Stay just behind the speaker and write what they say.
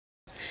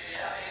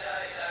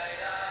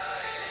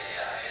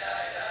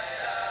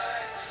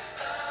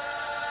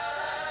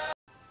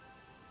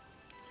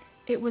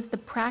It was the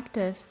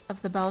practice of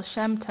the Baal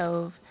Shem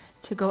Tov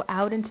to go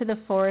out into the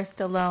forest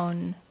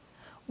alone.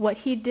 What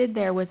he did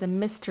there was a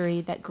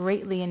mystery that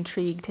greatly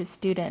intrigued his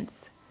students.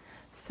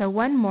 So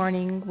one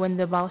morning, when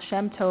the Baal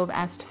Shem Tov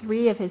asked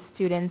 3 of his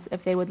students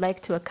if they would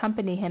like to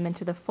accompany him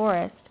into the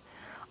forest,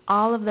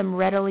 all of them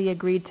readily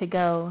agreed to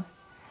go.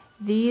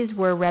 These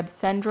were Reb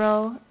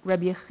Sendrel,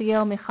 Reb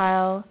Yechiel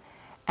Michael,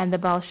 and the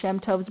Baal Shem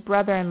Tov's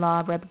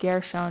brother-in-law, Reb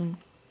Gershon.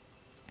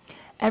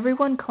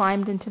 Everyone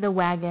climbed into the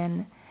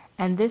wagon,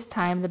 and this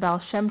time the Baal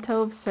Shem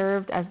Tov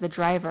served as the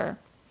driver.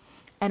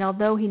 And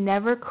although he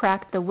never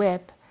cracked the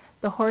whip,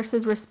 the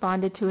horses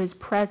responded to his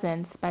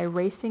presence by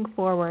racing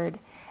forward,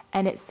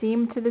 and it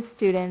seemed to the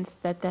students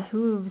that the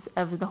hooves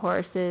of the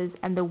horses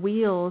and the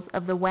wheels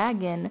of the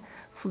wagon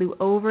flew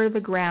over the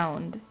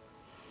ground.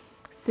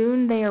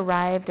 Soon they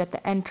arrived at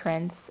the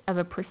entrance of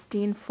a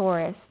pristine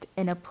forest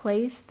in a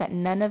place that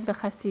none of the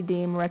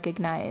Hasidim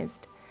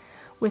recognized.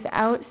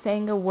 Without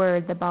saying a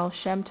word, the Baal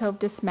Shem Tov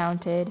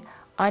dismounted,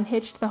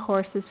 unhitched the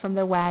horses from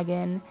the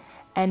wagon,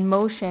 and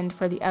motioned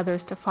for the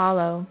others to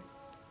follow.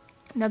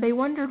 Now they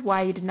wondered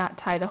why he did not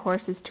tie the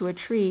horses to a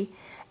tree,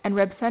 and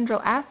Reb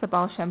Sendrel asked the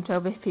Baal Shem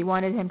Tov if he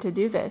wanted him to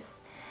do this.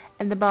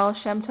 And the Baal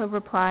Shem Tov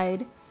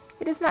replied,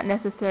 "It is not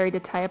necessary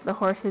to tie up the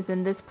horses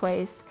in this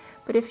place,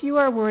 but if you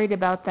are worried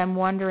about them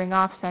wandering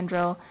off,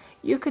 Sendrel,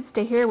 you could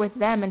stay here with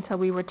them until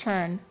we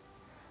return."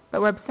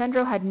 But Reb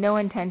Sendrel had no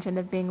intention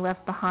of being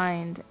left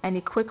behind, and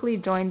he quickly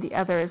joined the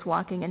others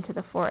walking into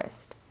the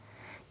forest.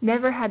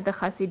 Never had the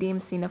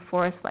Hasidim seen a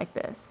forest like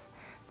this.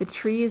 The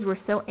trees were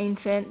so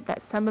ancient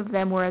that some of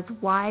them were as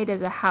wide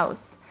as a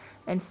house,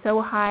 and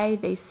so high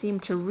they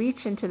seemed to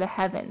reach into the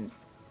heavens.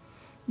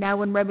 Now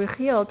when Reb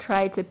Yechiel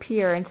tried to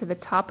peer into the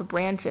top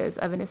branches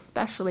of an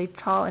especially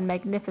tall and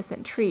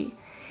magnificent tree,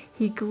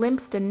 he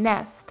glimpsed a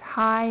nest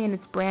high in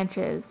its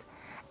branches,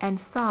 and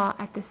saw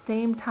at the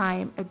same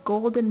time a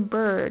golden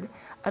bird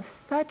of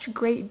such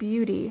great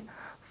beauty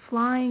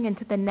flying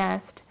into the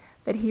nest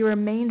that he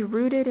remained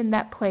rooted in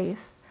that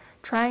place,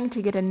 trying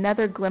to get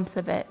another glimpse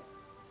of it.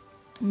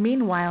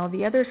 Meanwhile,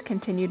 the others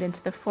continued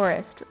into the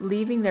forest,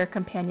 leaving their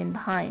companion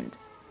behind.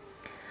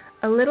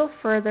 A little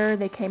further,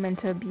 they came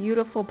into a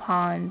beautiful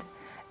pond,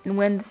 and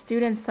when the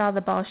students saw the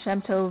Baal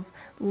Shem Tov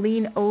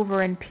lean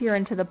over and peer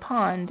into the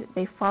pond,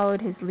 they followed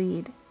his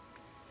lead.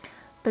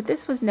 But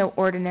this was no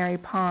ordinary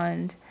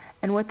pond,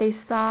 and what they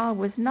saw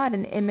was not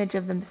an image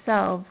of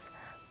themselves,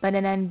 but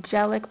an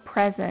angelic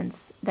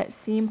presence that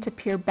seemed to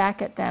peer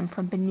back at them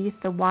from beneath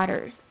the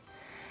waters.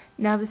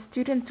 Now the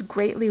students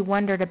greatly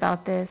wondered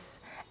about this,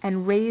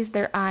 and raised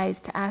their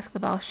eyes to ask the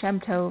Baal Shem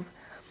Tov,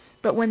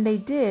 but when they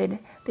did,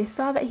 they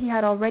saw that he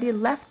had already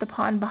left the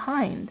pond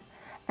behind,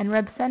 and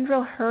Reb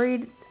Sendrel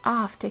hurried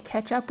off to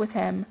catch up with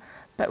him,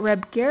 but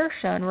Reb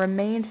Gershon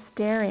remained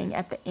staring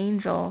at the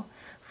angel,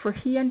 for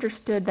he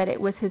understood that it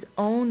was his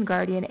own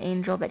guardian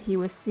angel that he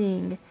was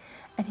seeing,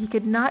 and he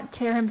could not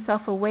tear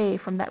himself away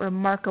from that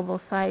remarkable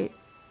sight.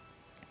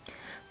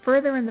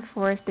 Further in the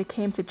forest they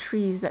came to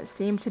trees that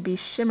seemed to be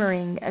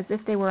shimmering as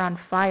if they were on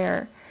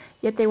fire,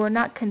 yet they were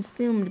not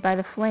consumed by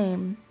the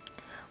flame.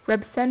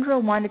 Reb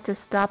Sendrel wanted to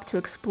stop to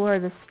explore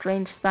this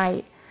strange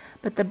sight,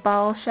 but the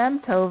Baal Shem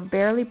Tov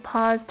barely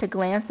paused to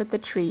glance at the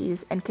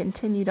trees and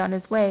continued on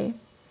his way.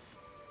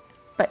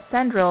 But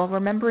Sendrel,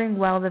 remembering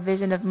well the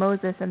vision of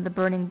Moses and the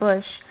burning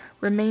bush,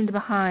 remained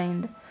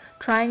behind,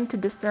 trying to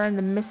discern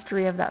the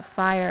mystery of that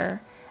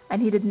fire, and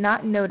he did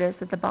not notice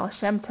that the Baal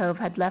Shem Tov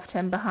had left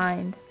him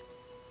behind.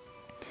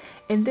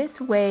 In this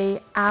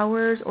way,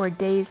 hours or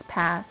days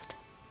passed,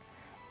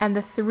 and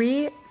the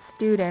 3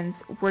 students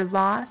were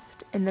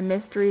lost in the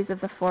mysteries of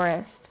the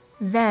forest.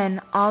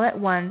 Then, all at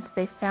once,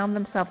 they found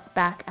themselves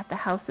back at the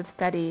house of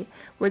study,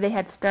 where they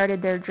had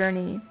started their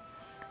journey.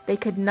 They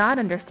could not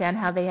understand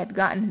how they had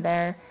gotten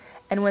there,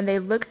 and when they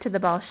looked to the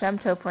Baal Shem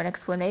Tov for an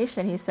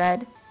explanation, he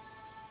said,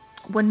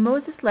 "When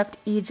Moses left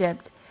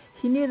Egypt,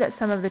 he knew that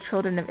some of the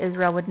children of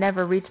Israel would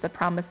never reach the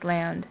promised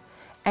land.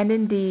 And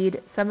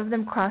indeed, some of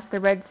them crossed the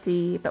Red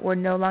Sea, but were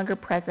no longer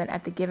present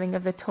at the giving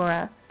of the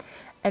Torah.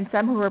 And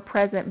some who were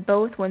present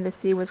both when the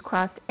sea was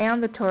crossed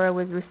and the Torah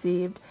was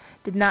received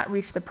did not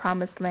reach the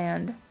promised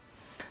land.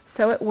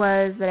 So it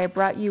was that I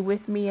brought you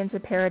with me into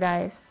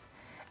paradise.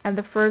 And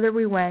the further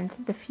we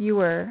went, the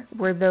fewer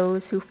were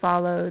those who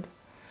followed.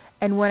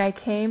 And when I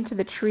came to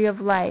the tree of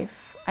life,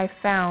 I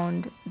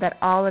found that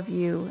all of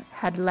you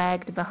had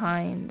lagged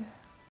behind."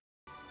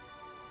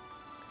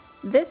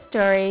 This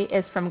story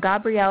is from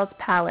Gabriel's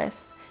Palace,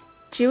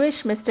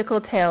 Jewish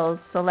Mystical Tales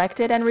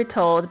selected and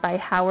retold by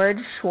Howard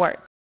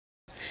Schwartz.